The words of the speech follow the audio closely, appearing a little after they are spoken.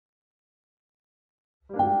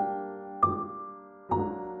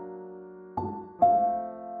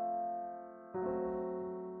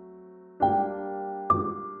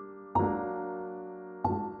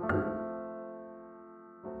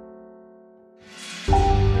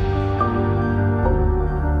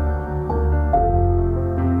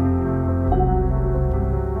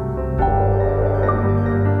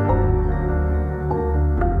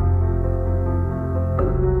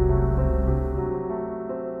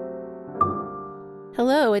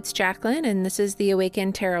Hello, it's Jacqueline, and this is the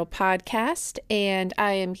Awakened Tarot podcast, and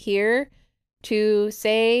I am here to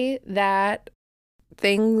say that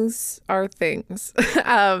things are things.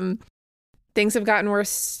 Things have gotten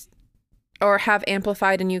worse or have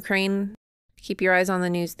amplified in Ukraine. Keep your eyes on the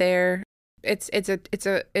news there. It's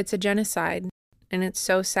a genocide, and it's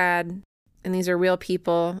so sad. And these are real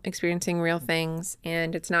people experiencing real things,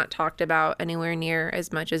 and it's not talked about anywhere near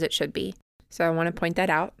as much as it should be. So I want to point that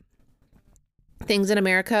out. Things in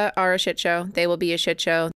America are a shit show. They will be a shit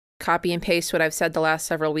show. Copy and paste what I've said the last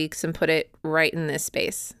several weeks and put it right in this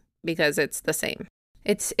space because it's the same.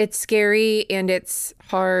 It's scary and it's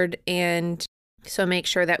hard, and so make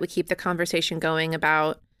sure that we keep the conversation going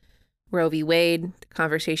about Roe v. Wade, the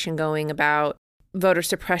conversation going about voter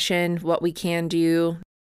suppression, what we can do.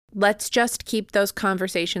 Let's just keep those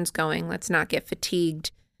conversations going. Let's not get fatigued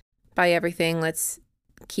by everything. Let's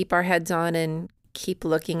keep our heads on and keep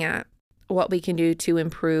looking at what we can do to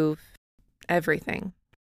improve everything.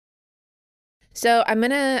 So I'm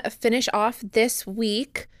going to finish off this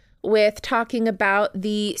week with talking about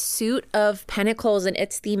the suit of Pentacles and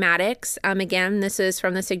its thematics. Again, this is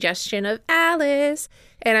from the suggestion of Alice,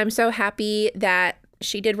 and I'm so happy that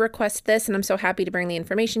she did request this, and I'm so happy to bring the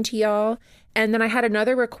information to y'all. And then I had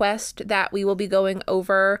another request that we will be going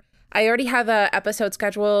over. I already have an episode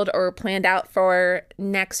scheduled or planned out for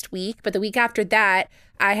next week, but the week after that,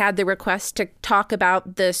 I had the request to talk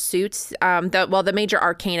about the suits, the major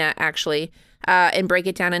arcana actually, and break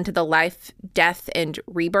it down into the life, death, and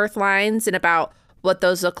rebirth lines and about what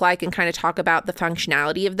those look like and kind of talk about the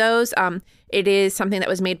functionality of those. It is something that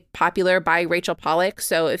was made popular by Rachel Pollack.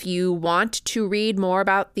 So if you want to read more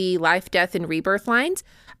about the life, death, and rebirth lines,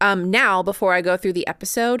 now, before I go through the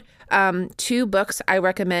episode, 2 books I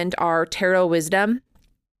recommend are Tarot Wisdom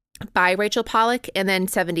by Rachel Pollack and then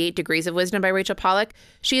 78 Degrees of Wisdom by Rachel Pollack.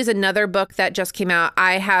 She has another book that just came out.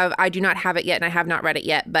 I do not have it yet, and I have not read it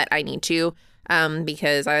yet, but I need to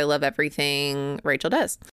because I love everything Rachel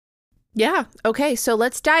does. Yeah. Okay. So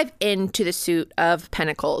let's dive into the suit of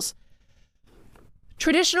Pentacles.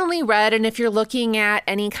 Traditionally read, and if you're looking at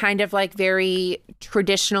any kind of like very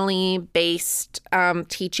traditionally based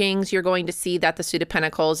teachings, you're going to see that the suit of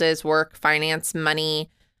Pentacles is work, finance, money,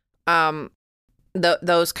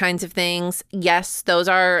 those kinds of things. Yes, those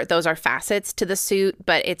are facets to the suit,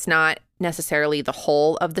 but it's not necessarily the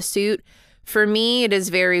whole of the suit. For me, it is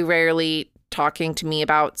very rarely talking to me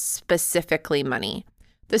about specifically money.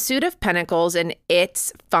 The suit of Pentacles and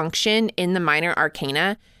its function in the minor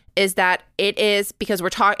arcana is that it is, because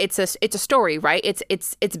it's a story, right?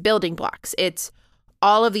 It's building blocks. It's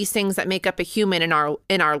all of these things that make up a human in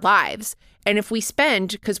our lives. And if we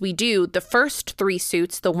spend, because we do, the first 3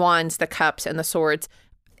 suits, the wands, the cups, and the swords,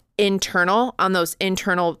 in that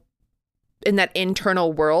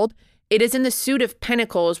internal world, it is in the suit of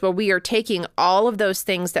Pentacles where we are taking all of those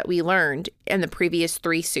things that we learned in the previous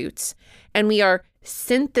 3 suits, and we are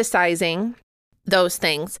synthesizing those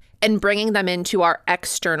things and bringing them into our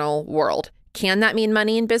external world. Can that mean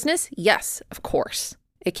money in business? Yes, of course.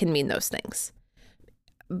 It can mean those things.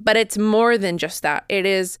 But it's more than just that. It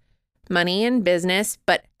is money in business,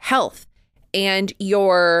 but health and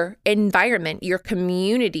your environment, your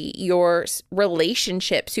community, your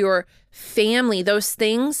relationships, your family, those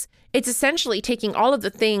things. It's essentially taking all of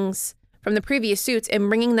the things from the previous suits and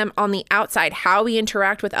bringing them on the outside, how we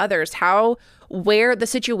interact with others, where the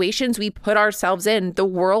situations we put ourselves in, the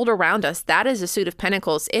world around us. That is a suit of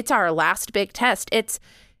Pentacles. It's our last big test. It's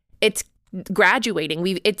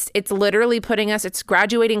graduating. It's literally it's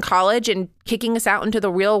graduating college and kicking us out into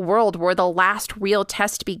the real world where the last real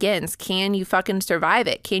test begins. Can you fucking survive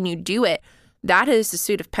it? Can you do it? That is the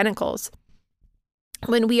suit of Pentacles.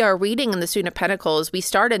 When we are reading in the suit of Pentacles, we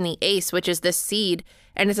start in the Ace, which is this seed.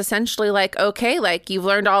 And it's essentially like, okay, like you've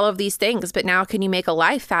learned all of these things, but now can you make a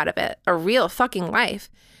life out of it? A real fucking life.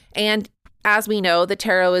 And as we know, the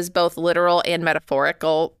tarot is both literal and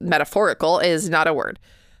metaphorical. Metaphorical is not a word.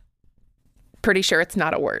 Pretty sure it's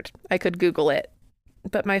not a word. I could Google it,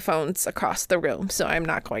 but my phone's across the room, so I'm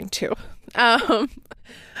not going to.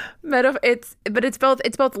 It's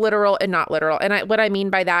both literal and not literal. And what I mean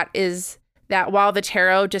by that is that while the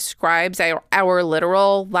tarot describes our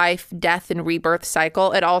literal life, death, and rebirth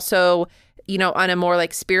cycle, it also, on a more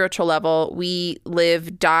like spiritual level, we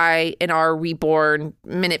live, die, and are reborn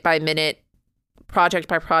minute by minute, project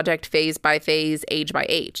by project, phase by phase, age by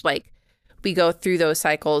age. Like we go through those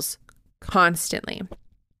cycles constantly.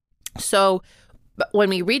 So when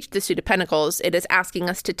we reach the suit of Pentacles, it is asking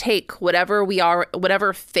us to take whatever we are,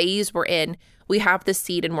 whatever phase we're in, we have the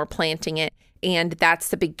seed and we're planting it. And that's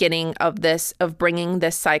the beginning of bringing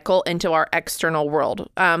this cycle into our external world.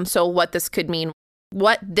 So what this could mean,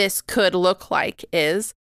 what this could look like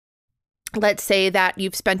is, let's say that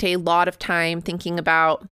you've spent a lot of time thinking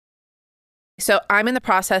about, so I'm in the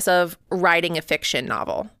process of writing a fiction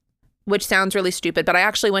novel, which sounds really stupid, but I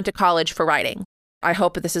actually went to college for writing. I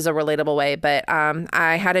hope this is a relatable way, but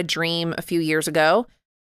I had a dream a few years ago,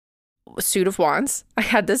 suit of wands. I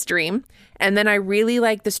had this dream, and then I really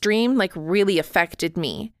this dream really affected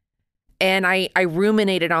me. And I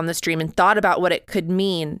ruminated on this dream and thought about what it could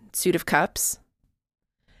mean, suit of cups.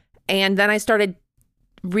 And then I started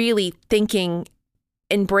really thinking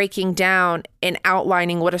and breaking down and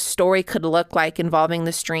outlining what a story could look like involving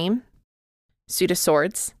this dream, suit of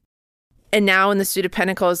swords. And now in the suit of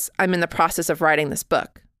pentacles, I'm in the process of writing this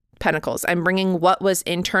book, Pentacles. I'm bringing what was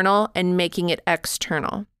internal and making it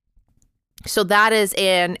external. So that is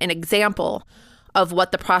an example of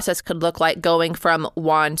what the process could look like going from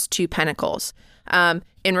wands to pentacles.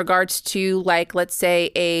 In regards to let's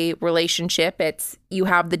say a relationship, it's you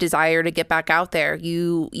have the desire to get back out there.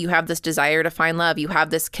 You have this desire to find love. You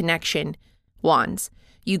have this connection, wands.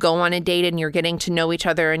 You go on a date and you're getting to know each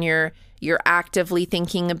other, and you're actively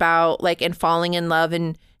thinking about and falling in love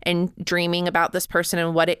and dreaming about this person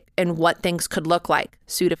and what things could look like,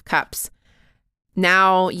 suit of cups.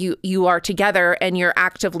 Now you are together and you're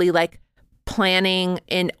actively planning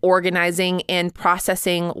and organizing and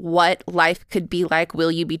processing what life could be like.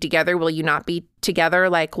 Will you be together? Will you not be together?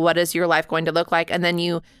 What is your life going to look like? And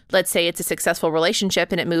then let's say it's a successful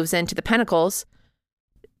relationship and it moves into the pentacles.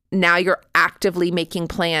 Now you're actively making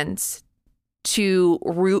plans to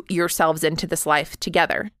root yourselves into this life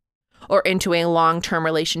together or into a long-term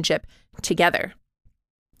relationship together.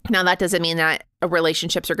 Now, that doesn't mean that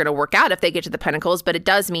relationships are going to work out if they get to the pentacles, but it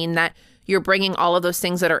does mean that you're bringing all of those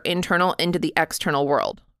things that are internal into the external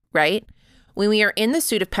world, right? When we are in the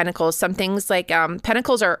suit of pentacles, some things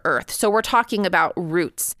pentacles are earth. So we're talking about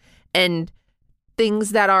roots and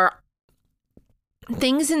things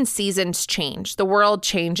in seasons change. The world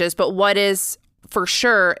changes, but what is for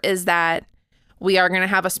sure is that we are going to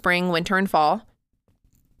have a spring, winter, and fall.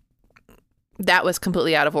 That was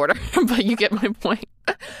completely out of order, but you get my point.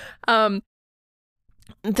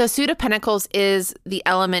 The suit of pentacles is the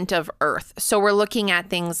element of earth. So we're looking at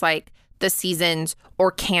things like the seasons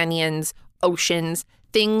or canyons, oceans,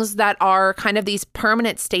 things that are kind of these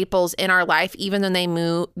permanent staples in our life, even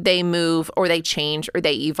though they move or they change or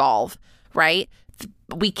they evolve, right?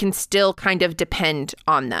 We can still kind of depend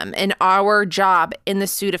on them. And our job in the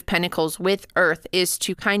suit of pentacles with earth is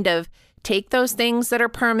to kind of take those things that are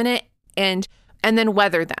permanent and then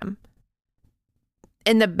weather them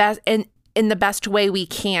in the best way we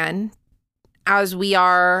can as we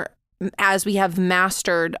have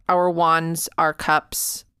mastered our wands, our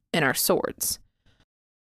cups, and our swords.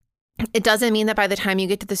 It doesn't mean that by the time you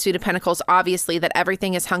get to the suit of pentacles, obviously, that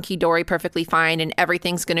everything is hunky-dory, perfectly fine, and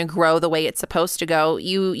everything's going to grow the way it's supposed to go.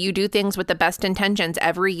 You do things with the best intentions.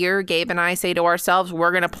 Every year, Gabe and I say to ourselves,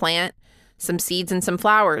 we're going to plant some seeds and some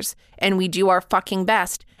flowers, and we do our fucking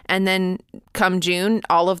best. And then come June,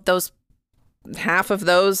 all of those, half of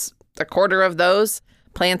those, a quarter of those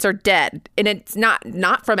plants are dead. And it's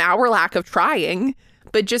not from our lack of trying,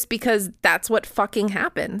 but just because that's what fucking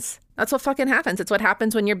happens. That's what fucking happens. It's what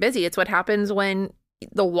happens when you're busy. It's what happens when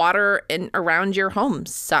the water around your home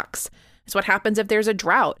sucks. It's what happens if there's a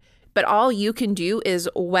drought. But all you can do is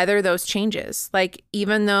weather those changes.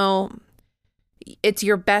 Even though it's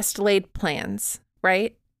your best laid plans,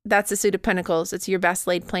 right? That's the suit of pentacles. It's your best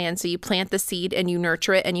laid plan. So you plant the seed and you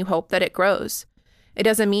nurture it and you hope that it grows. It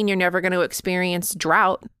doesn't mean you're never going to experience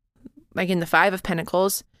drought, like in the Five of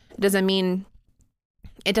Pentacles. It doesn't mean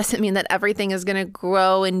that everything is going to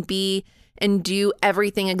grow and be and do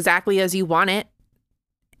everything exactly as you want it.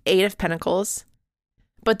 Eight of Pentacles.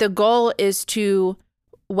 But the goal is to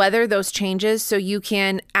weather those changes so you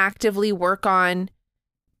can actively work on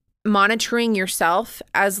monitoring yourself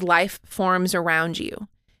as life forms around you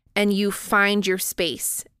and you find your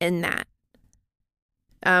space in that.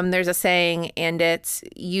 There's a saying, and it's,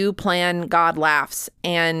 you plan, God laughs.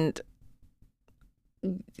 And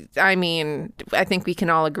I mean, I think we can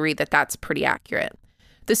all agree that that's pretty accurate.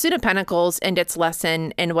 The suit of pentacles and its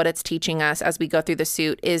lesson and what it's teaching us as we go through the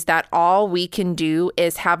suit is that all we can do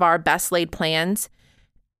is have our best laid plans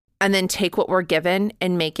and then take what we're given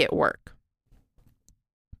and make it work.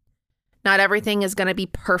 Not everything is going to be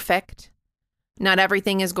perfect. Not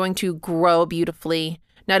everything is going to grow beautifully.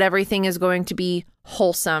 Not everything is going to be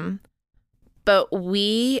wholesome. But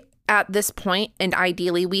we, at this point, and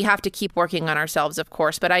ideally, we have to keep working on ourselves, of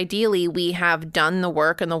course, but ideally, we have done the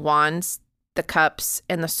work and the wands, the cups,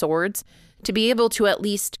 and the swords to be able to at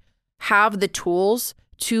least have the tools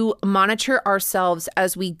to monitor ourselves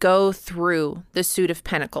as we go through the suit of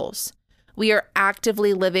Pentacles. We are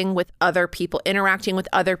actively living with other people, interacting with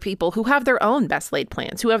other people who have their own best laid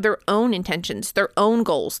plans, who have their own intentions, their own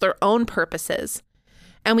goals, their own purposes.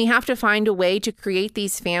 And we have to find a way to create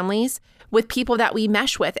these families with people that we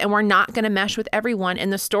mesh with. And we're not going to mesh with everyone.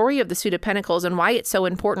 And the story of the suit of Pentacles and why it's so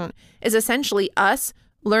important is essentially us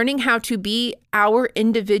learning how to be our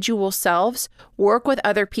individual selves, work with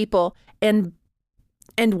other people, and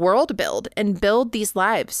world build and build these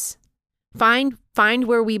lives. Find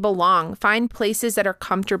where we belong. Find places that are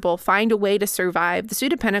comfortable. Find a way to survive. The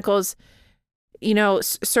suit of Pentacles,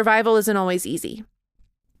 survival isn't always easy.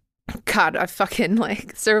 God,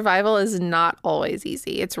 survival is not always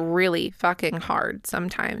easy. It's really fucking hard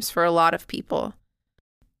sometimes for a lot of people.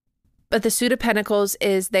 But the suit of Pentacles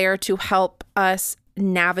is there to help us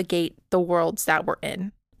navigate the worlds that we're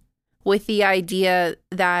in, with the idea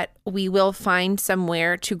that we will find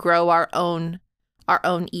somewhere to grow our own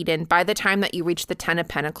Eden. By the time that you reach the 10 of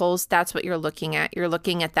Pentacles, that's what you're looking at. You're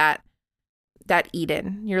looking at that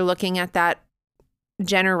Eden. You're looking at that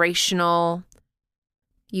generational,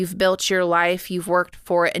 you've built your life, you've worked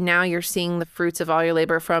for it, and now you're seeing the fruits of all your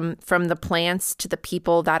labor from the plants to the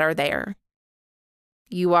people that are there.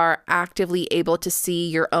 You are actively able to see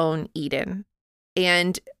your own Eden.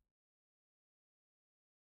 And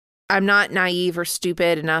I'm not naive or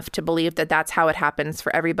stupid enough to believe that that's how it happens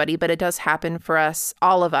for everybody, but it does happen for us,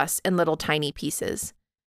 all of us, in little tiny pieces.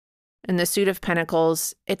 In the suit of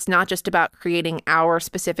Pentacles, it's not just about creating our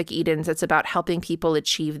specific Edens, it's about helping people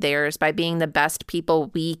achieve theirs by being the best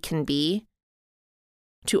people we can be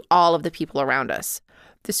to all of the people around us.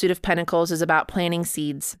 The suit of Pentacles is about planting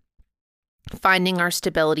seeds, finding our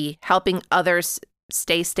stability, helping others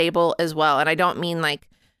stay stable as well. And I don't mean like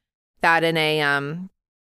that in a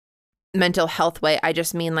mental health way. I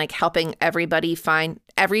just mean like helping everybody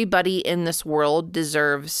in this world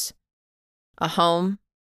deserves a home,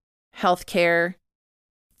 healthcare,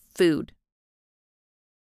 food.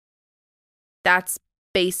 That's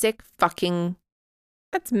basic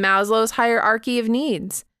that's Maslow's hierarchy of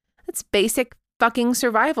needs. That's basic fucking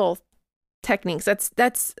survival techniques.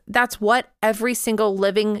 That's what every single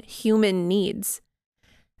living human needs.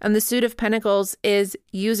 And the suit of Pentacles is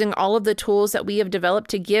using all of the tools that we have developed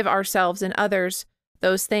to give ourselves and others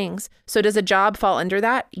those things. So does a job fall under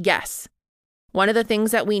that? Yes. One of the things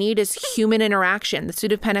that we need is human interaction. The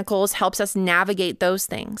suit of Pentacles helps us navigate those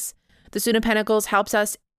things. The suit of Pentacles helps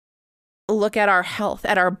us look at our health,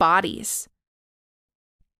 at our bodies.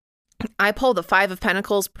 I pull the 5 of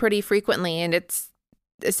Pentacles pretty frequently, and it's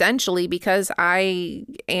essentially because I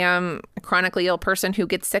am a chronically ill person who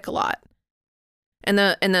gets sick a lot. And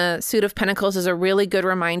the suit of Pentacles is a really good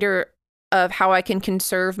reminder of how I can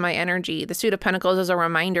conserve my energy. The suit of Pentacles is a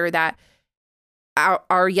reminder that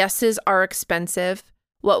our yeses are expensive.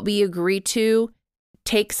 What we agree to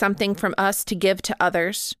takes something from us to give to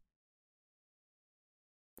others.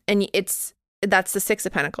 And that's the 6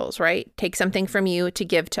 of Pentacles, right? Take something from you to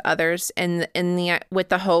give to others, and with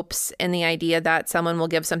the hopes and the idea that someone will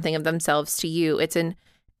give something of themselves to you. It's an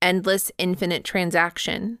endless, infinite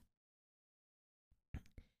transaction.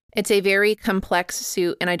 It's a very complex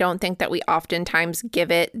suit, and I don't think that we oftentimes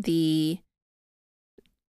give it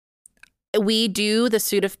we do the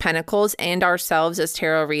suit of Pentacles and ourselves as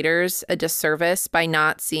tarot readers a disservice by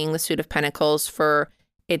not seeing the suit of Pentacles for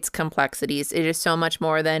its complexities. It is so much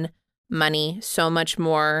more than money, so much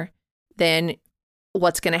more than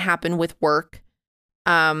what's going to happen with work,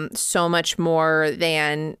 so much more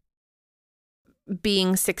than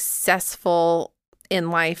being successful in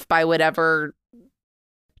life by whatever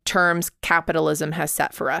terms capitalism has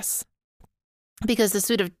set for us. Because the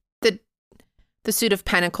suit of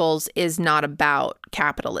Pentacles is not about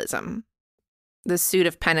capitalism. The suit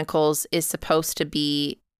of Pentacles is supposed to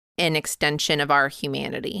be an extension of our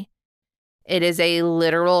humanity. It is a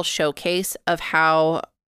literal showcase of how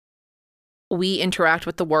we interact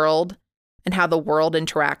with the world and how the world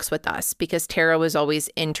interacts with us, because tarot is always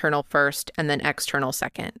internal first and then external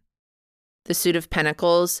second. The suit of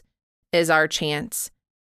Pentacles is our chance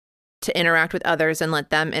to interact with others and let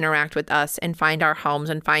them interact with us and find our homes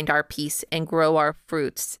and find our peace and grow our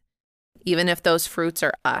fruits, even if those fruits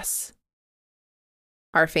are us,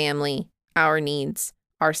 our family, our needs,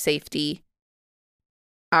 our safety,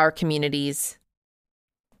 our communities,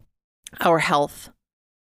 our health.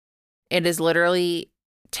 It is literally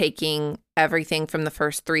taking everything from the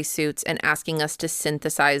first 3 suits and asking us to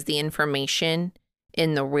synthesize the information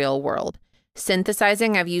in the real world.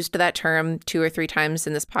 Synthesizing, I've used that term 2 or 3 times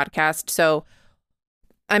in this podcast. So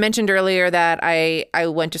I mentioned earlier that I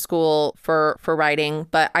went to school for writing,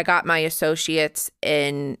 but I got my associates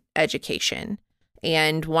in education.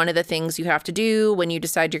 And one of the things you have to do when you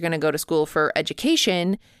decide you're going to go to school for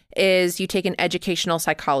education is you take an educational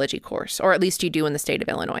psychology course, or at least you do in the state of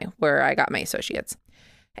Illinois, where I got my associates.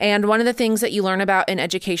 And one of the things that you learn about in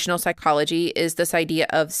educational psychology is this idea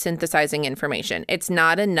of synthesizing information. It's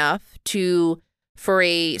not enough for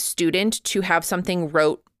a student to have something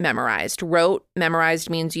rote memorized. Rote memorized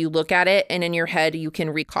means you look at it and in your head you can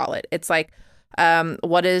recall it. It's like,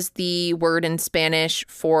 what is the word in Spanish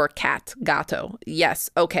for cat? Gato. Yes,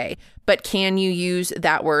 okay. But can you use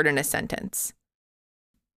that word in a sentence?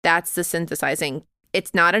 That's the synthesizing.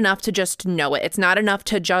 It's not enough to just know it. It's not enough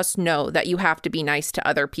to just know that you have to be nice to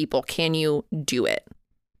other people. Can you do it?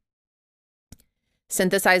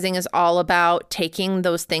 Synthesizing is all about taking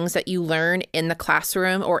those things that you learn in the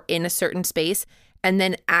classroom or in a certain space and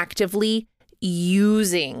then actively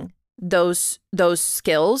using those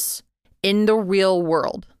skills in the real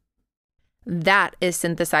world. That is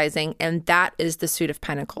synthesizing, and that is the Suit of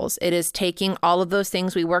Pentacles. It is taking all of those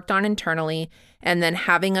things we worked on internally and then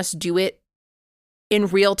having us do it in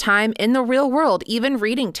real time, in the real world, even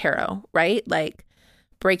reading tarot, right? Like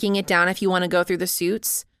breaking it down if you want to go through the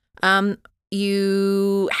suits.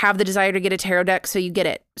 You have the desire to get a tarot deck, so you get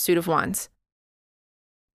it, Suit of Wands.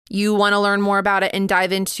 You want to learn more about it and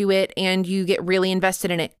dive into it, and you get really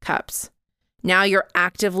invested in it, Cups. Now you're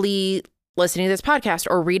actively listening to this podcast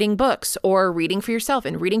or reading books or reading for yourself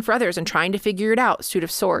and reading for others and trying to figure it out, Suit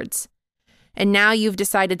of Swords. And now you've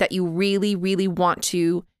decided that you really, really want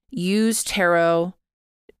to use tarot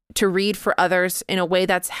to read for others in a way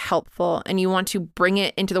that's helpful, and you want to bring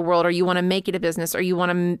it into the world, or you want to make it a business, or you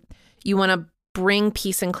want to bring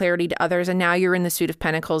peace and clarity to others. And now you're in the Suit of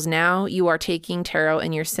Pentacles. Now you are taking tarot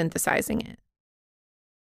and you're synthesizing it.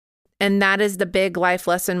 And that is the big life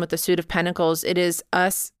lesson with the Suit of Pentacles. It is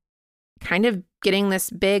us kind of getting this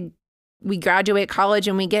big, we graduate college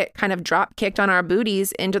and we get kind of drop kicked on our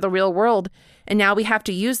booties into the real world. And now we have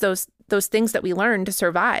to use those things that we learned to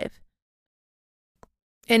survive.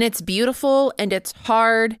 And it's beautiful and it's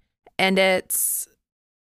hard and it's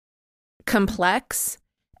complex.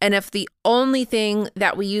 And if the only thing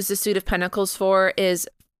that we use the Suit of Pentacles for is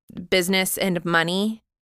business and money,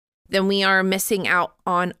 then we are missing out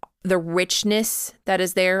on the richness that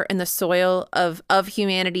is there in the soil of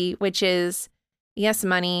humanity, which is, yes,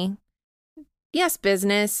 money, yes,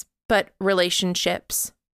 business, but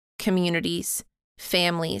relationships, communities,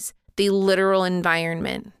 families, the literal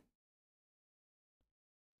environment,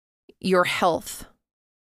 your health,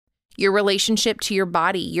 your relationship to your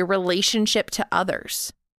body, your relationship to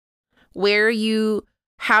others,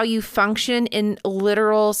 how you function in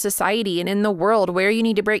literal society and in the world, where you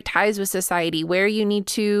need to break ties with society, where you need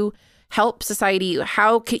to help society,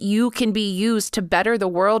 how you can be used to better the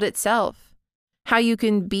world itself, how you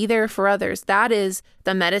can be there for others. That is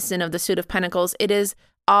the medicine of the Suit of Pentacles. It is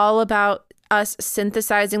all about us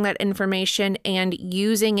synthesizing that information and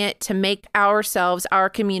using it to make ourselves, our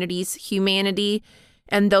communities, humanity,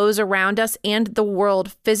 and those around us and the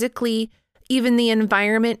world physically, even the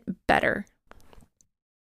environment, better.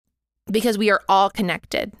 Because we are all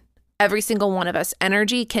connected. Every single one of us.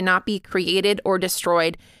 Energy cannot be created or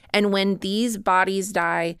destroyed. And when these bodies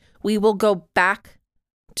die, we will go back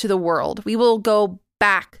to the world. We will go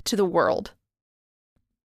back to the world.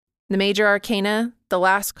 The major arcana, the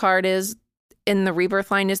last card is in the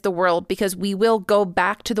rebirth line, is the world, because we will go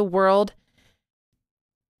back to the world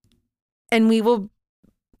and we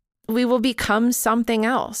will become something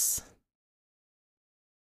else.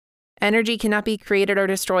 Energy cannot be created or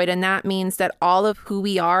destroyed, and that means that all of who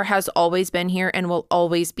we are has always been here and will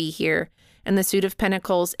always be here. And the Suit of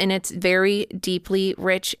Pentacles, in its very deeply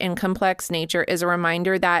rich and complex nature, is a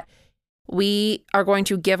reminder that we are going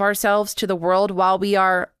to give ourselves to the world while we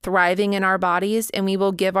are thriving in our bodies, and we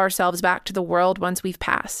will give ourselves back to the world once we've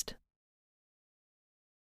passed.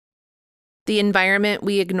 The environment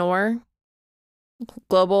we ignore,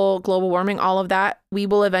 global warming, all of that, we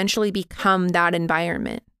will eventually become that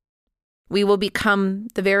environment. We will become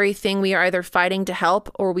the very thing we are either fighting to help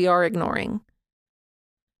or we are ignoring.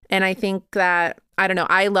 And I think that, I don't know,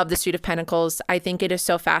 I love the Suit of Pentacles. I think it is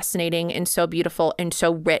so fascinating and so beautiful and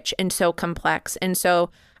so rich and so complex. And so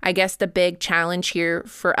I guess the big challenge here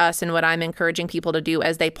for us, and what I'm encouraging people to do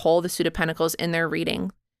as they pull the Suit of Pentacles in their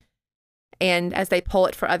reading and as they pull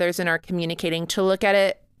it for others and are communicating, to look at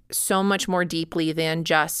it so much more deeply than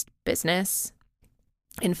just business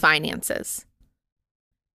and finances.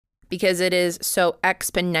 Because it is so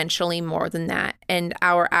exponentially more than that. And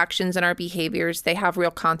our actions and our behaviors, they have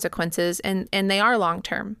real consequences, and they are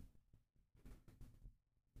long-term.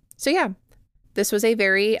 So yeah, this was a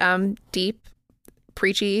very deep,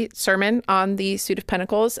 preachy sermon on the Suit of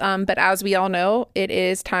Pentacles. But as we all know, it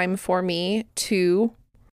is time for me to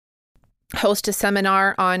host a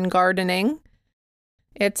seminar on gardening.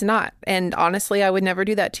 It's not. And honestly, I would never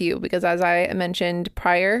do that to you because as I mentioned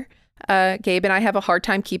prior, Gabe and I have a hard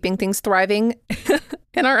time keeping things thriving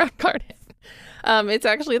in our own garden. It's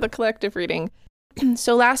actually the collective reading.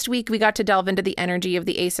 So last week we got to delve into the energy of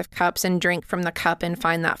the Ace of Cups and drink from the cup and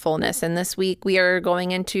find that fullness. And this week we are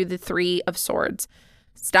going into the Three of Swords.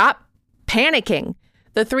 Stop panicking.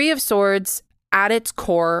 The Three of Swords at its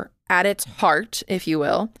core, at its heart, if you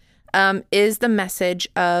will, is the message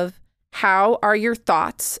of how are your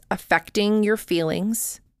thoughts affecting your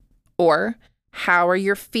feelings, or how are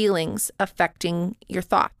your feelings affecting your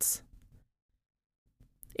thoughts?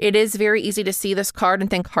 It is very easy to see this card and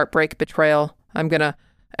think heartbreak, betrayal.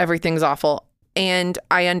 Everything's awful. And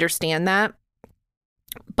I understand that.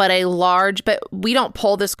 But we don't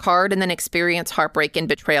pull this card and then experience heartbreak and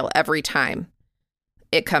betrayal every time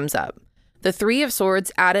it comes up. The Three of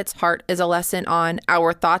Swords at its heart is a lesson on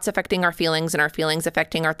our thoughts affecting our feelings and our feelings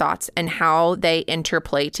affecting our thoughts and how they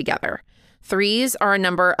interplay together. Threes are a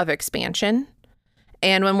number of expansion.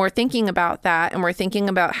 And when we're thinking about that and we're thinking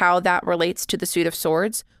about how that relates to the Suit of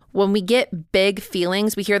Swords, when we get big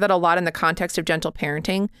feelings, we hear that a lot in the context of gentle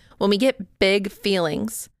parenting. When we get big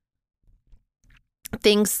feelings,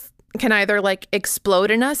 things can either like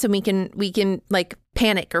explode in us and we can like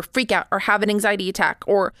panic or freak out or have an anxiety attack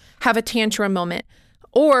or have a tantrum moment,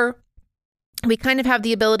 or we kind of have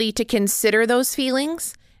the ability to consider those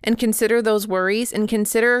feelings and consider those worries and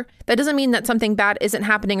consider that doesn't mean that something bad isn't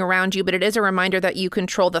happening around you, but it is a reminder that you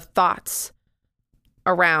control the thoughts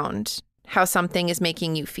around how something is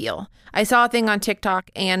making you feel. I saw a thing on TikTok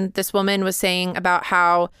and this woman was saying about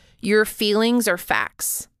how your feelings are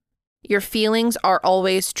facts. Your feelings are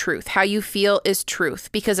always truth. How you feel is truth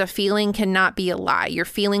because a feeling cannot be a lie. Your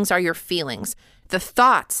feelings are your feelings. The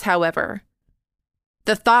thoughts, however,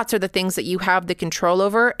 the thoughts are the things that you have the control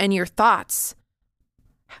over, and your thoughts,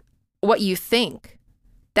 what you think,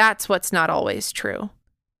 that's what's not always true.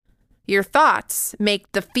 Your thoughts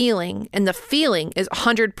make the feeling, and the feeling is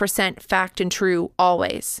 100% fact and true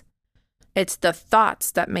always. It's the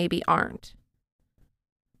thoughts that maybe aren't.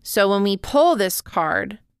 So when we pull this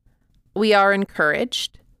card, we are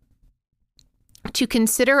encouraged to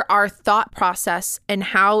consider our thought process and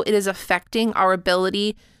how it is affecting our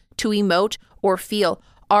ability to emote or feel.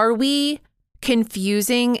 Are we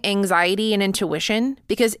confusing anxiety and intuition?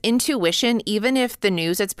 Because intuition, even if the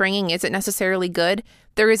news it's bringing isn't necessarily good,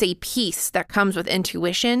 there is a peace that comes with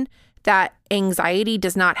intuition that anxiety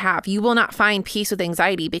does not have. You will not find peace with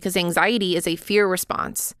anxiety because anxiety is a fear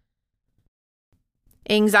response.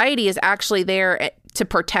 Anxiety is actually there to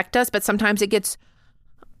protect us, but sometimes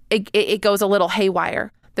it goes a little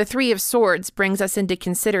haywire. The Three of Swords brings us in to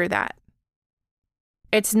consider that.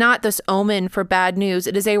 It's not this omen for bad news.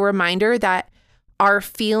 It is a reminder that our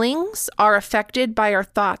feelings are affected by our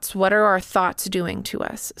thoughts. What are our thoughts doing to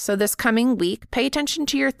us? So this coming week, pay attention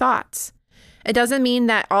to your thoughts. It doesn't mean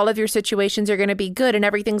that all of your situations are going to be good and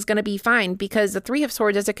everything's going to be fine, because the Three of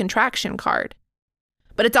Swords is a contraction card.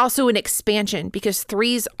 But it's also an expansion because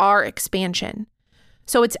threes are expansion.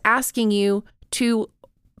 So it's asking you to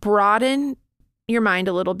broaden your mind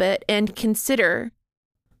a little bit and consider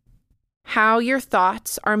how your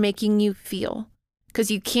thoughts are making you feel.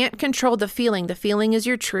 Because you can't control the feeling. The feeling is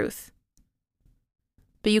your truth.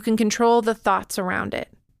 But you can control the thoughts around it.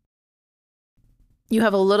 You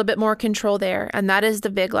have a little bit more control there. And that is the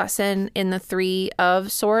big lesson in the Three of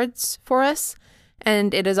Swords for us.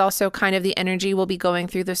 And it is also kind of the energy we'll be going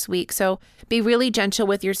through this week. So be really gentle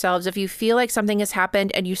with yourselves. If you feel like something has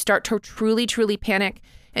happened and you start to truly, truly panic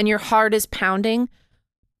and your heart is pounding,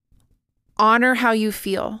 honor how you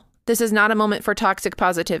feel. This is not a moment for toxic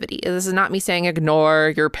positivity. This is not me saying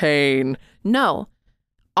ignore your pain. No,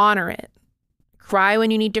 honor it. Cry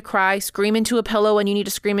when you need to cry. Scream into a pillow when you need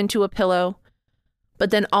to scream into a pillow.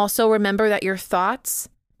 But then also remember that your thoughts,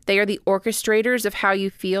 they are the orchestrators of how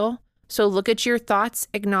you feel. So look at your thoughts,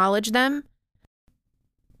 acknowledge them,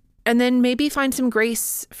 and then maybe find some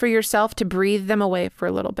grace for yourself to breathe them away for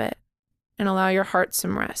a little bit and allow your heart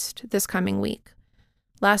some rest this coming week.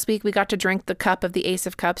 Last week, we got to drink the cup of the Ace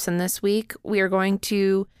of Cups, and this week we're going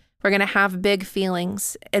to have big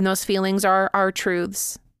feelings, and those feelings are our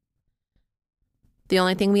truths. The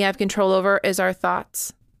only thing we have control over is our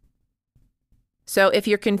thoughts. So if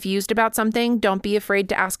you're confused about something, don't be afraid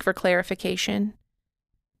to ask for clarification.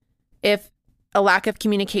 If a lack of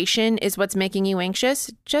communication is what's making you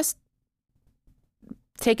anxious, just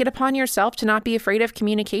take it upon yourself to not be afraid of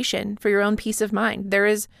communication for your own peace of mind. There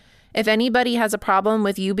is If anybody has a problem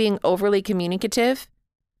with you being overly communicative,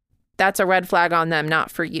 that's a red flag on them, not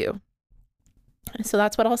for you. So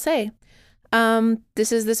that's what I'll say.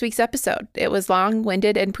 This is this week's episode. It was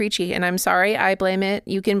long-winded and preachy, and I'm sorry. I blame it.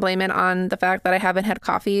 You can blame it on the fact that I haven't had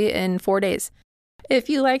coffee in 4 days. If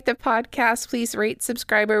you like the podcast, please rate,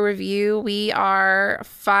 subscribe, or review. We are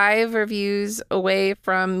 5 reviews away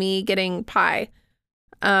from me getting pie.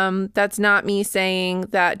 That's not me saying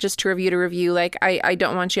that just to review. Like, I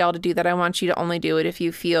don't want y'all to do that. I want you to only do it if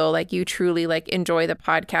you feel like you truly like enjoy the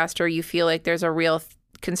podcast, or you feel like there's a real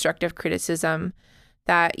constructive criticism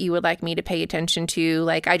that you would like me to pay attention to.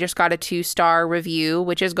 Like, I just got a 2-star review,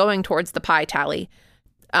 which is going towards the pie tally.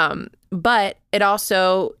 But it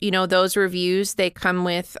also, those reviews, they come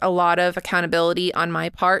with a lot of accountability on my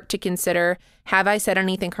part to consider, have I said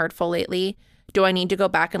anything hurtful lately? Do I need to go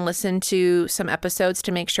back and listen to some episodes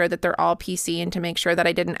to make sure that they're all PC and to make sure that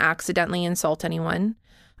I didn't accidentally insult anyone?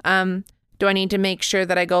 Do I need to make sure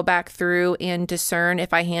that I go back through and discern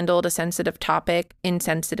if I handled a sensitive topic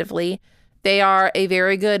insensitively? They are a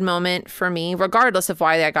very good moment for me, regardless of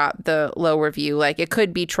why I got the low review. Like, it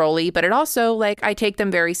could be trolly, but it also, like, I take them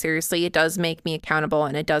very seriously. It does make me accountable,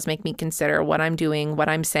 and it does make me consider what I'm doing, what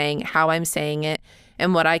I'm saying, how I'm saying it,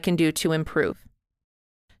 and what I can do to improve.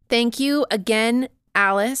 Thank you again,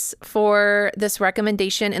 Alice, for this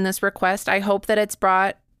recommendation and this request. I hope that it's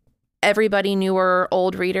brought everybody, new or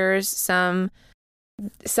old readers,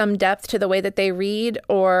 some depth to the way that they read,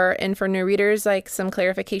 and for new readers, like some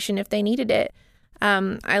clarification if they needed it.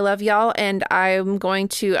 I love y'all, and I'm not going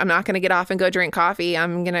to get off and go drink coffee.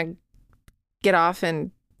 I'm going to get off and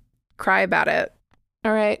cry about it.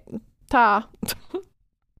 All right. Ta.